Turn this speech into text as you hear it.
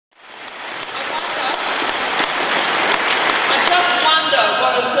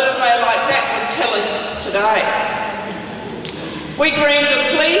We Greens are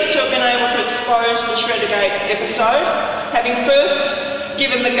pleased to have been able to expose the Shreddergate episode, having first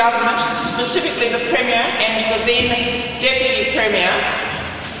given the government, specifically the Premier and the then Deputy Premier,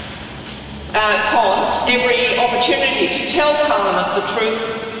 Cons, every opportunity to tell Parliament the truth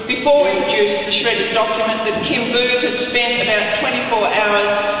before we produced the shredded document that Kim Booth had spent about 24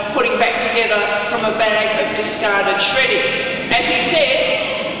 hours putting back together from a bag of discarded shreddings. As he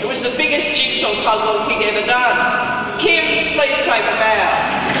said, it was the biggest jigsaw puzzle he'd ever done. Kim, please take a bow.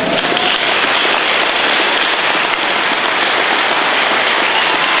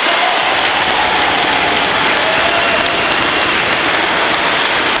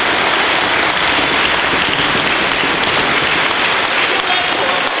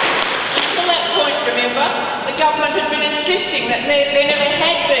 Government had been insisting that there never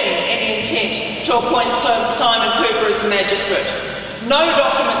had been any intent to appoint Simon Cooper as a magistrate. No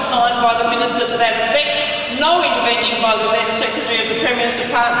document signed by the Minister to that effect, no intervention by the then Secretary of the Premier's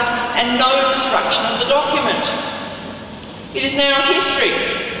Department, and no destruction of the document. It is now history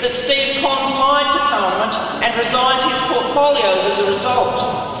that Steve Cons lied to Parliament and resigned his portfolios as a result.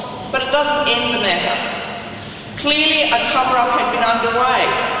 But it doesn't end the matter. Clearly a cover-up had been underway,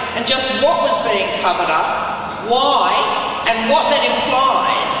 and just what was being covered up, why, and what that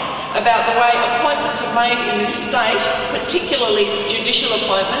implies about the way appointments are made in this state, particularly judicial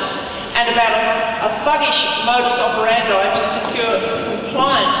appointments, and about a thuggish modus operandi to secure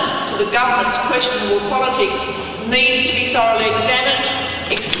compliance to the government's questionable politics needs to be thoroughly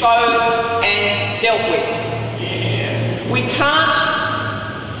examined, exposed, and dealt with. We can't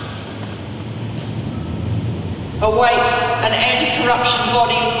await an anti-corruption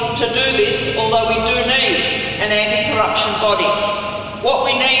body to do this, although we do need an anti-corruption body. What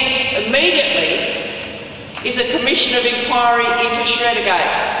we need immediately is a commission of inquiry into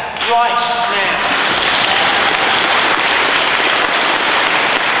Shreddergate, right now.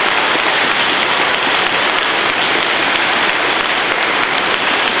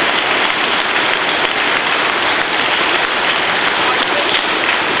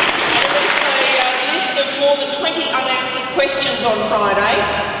 Questions on Friday,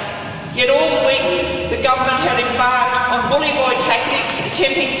 yet all week the government had embarked on bully boy tactics,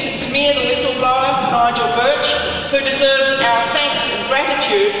 attempting to smear the whistleblower, Nigel Birch, who deserves our thanks and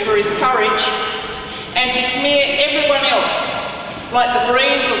gratitude for his courage, and to smear everyone else, like the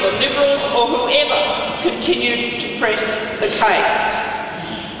Greens or the Liberals or whoever continued to press the case.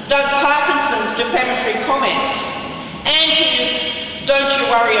 Doug Parkinson's defamatory comments and his "don't you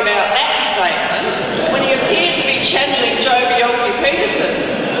worry about that" statement, when he appeared to be channeling Joe Bjelke-Petersen,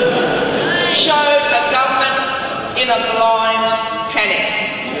 showed a government in a blind panic.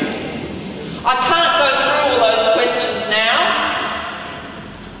 I can't go through all those questions now,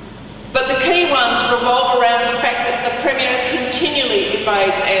 but the key ones revolve around the fact that the Premier continually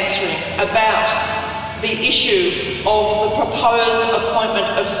evades answering about the issue of the proposed appointment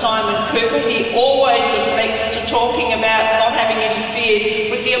of Simon Cooper. He always deflects to talking about not having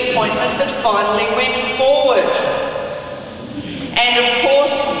interfered with the appointment that finally went forward. And of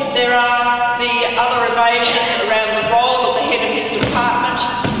course, there are the other evasions around the role of the head of his department,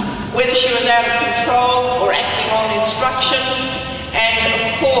 whether she was out of control or acting on instruction, and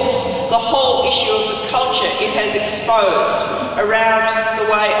of course, the whole issue of the culture it has exposed around the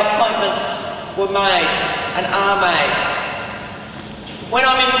way appointments were made and are made. When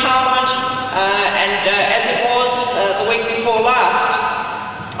I'm in Parliament, as it was the week before last,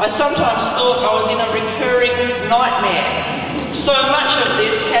 I sometimes thought I was in a recurring nightmare. So much of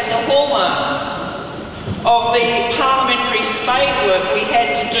this had the hallmarks of the parliamentary spade work we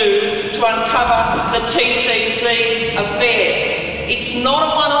had to do to uncover the TCC affair. It's not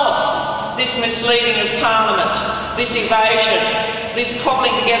a one-off, this misleading of Parliament, this evasion, this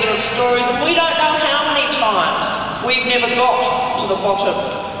cobbling together of stories, and we don't know how many times we've never got to the bottom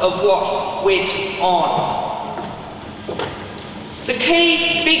of what went on. The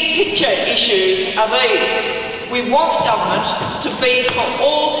key big picture issues are these. We want government to be for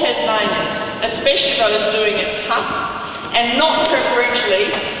all Tasmanians, especially those doing it tough, and not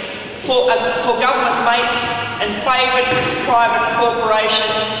preferentially for government mates and favoured private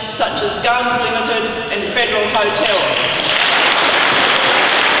corporations such as Guns Limited and Federal Hotels.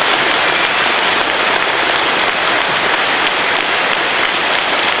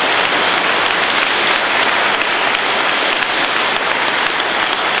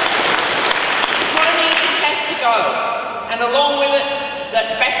 And along with it,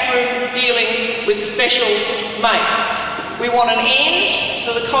 that backroom dealing with special mates. We want an end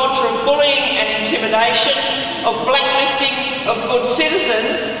to the culture of bullying and intimidation, of blacklisting of good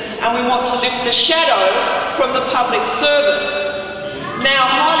citizens, and we want to lift the shadow from the public service. now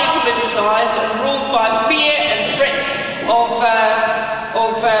highly politicised and ruled by fear and threats of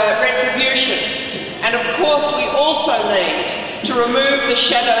retribution. And of course we also need to remove the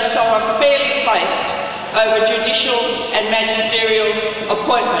shadow so unfairly placed over judicial and magisterial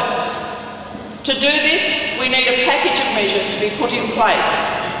appointments. To do this, we need a package of measures to be put in place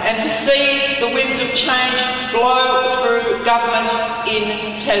and to see the winds of change blow through government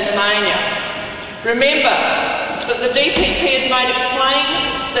in Tasmania. Remember that the DPP has made it plain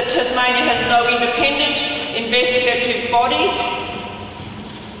that Tasmania has no independent investigative body,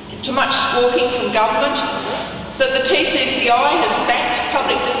 too much squawking from government, that the TCCI has backed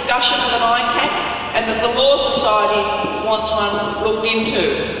public discussion of an ICAC and that the Law Society wants one looked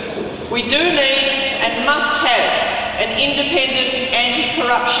into. We do need and must have an independent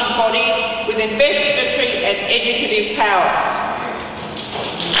anti-corruption body with investigatory and educative powers.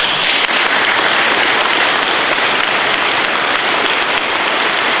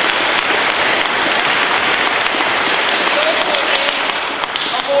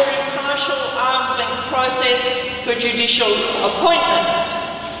 Process for judicial appointments.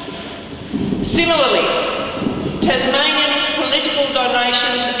 Similarly, Tasmanian political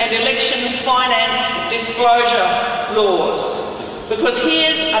donations and election finance disclosure laws, because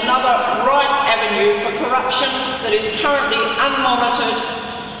here's another ripe avenue for corruption that is currently unmonitored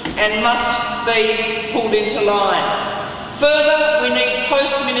and must be pulled into line. Further, we need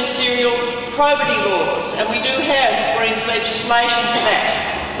post-ministerial probity laws, and we do have Greens legislation for that.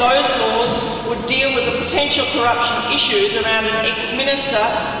 Those laws would deal with the potential corruption issues around an ex-minister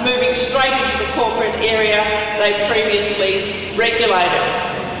moving straight into the corporate area they previously regulated.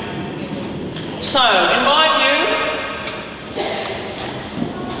 So, in my view,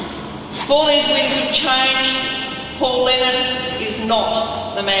 for these winds of change, Paul Lennon is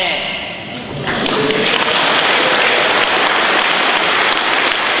not the man.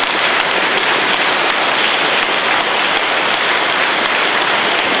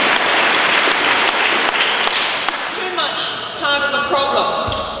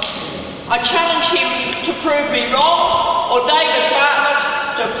 I challenge him to prove me wrong, or David Bartlett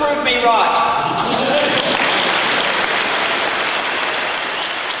to prove me right.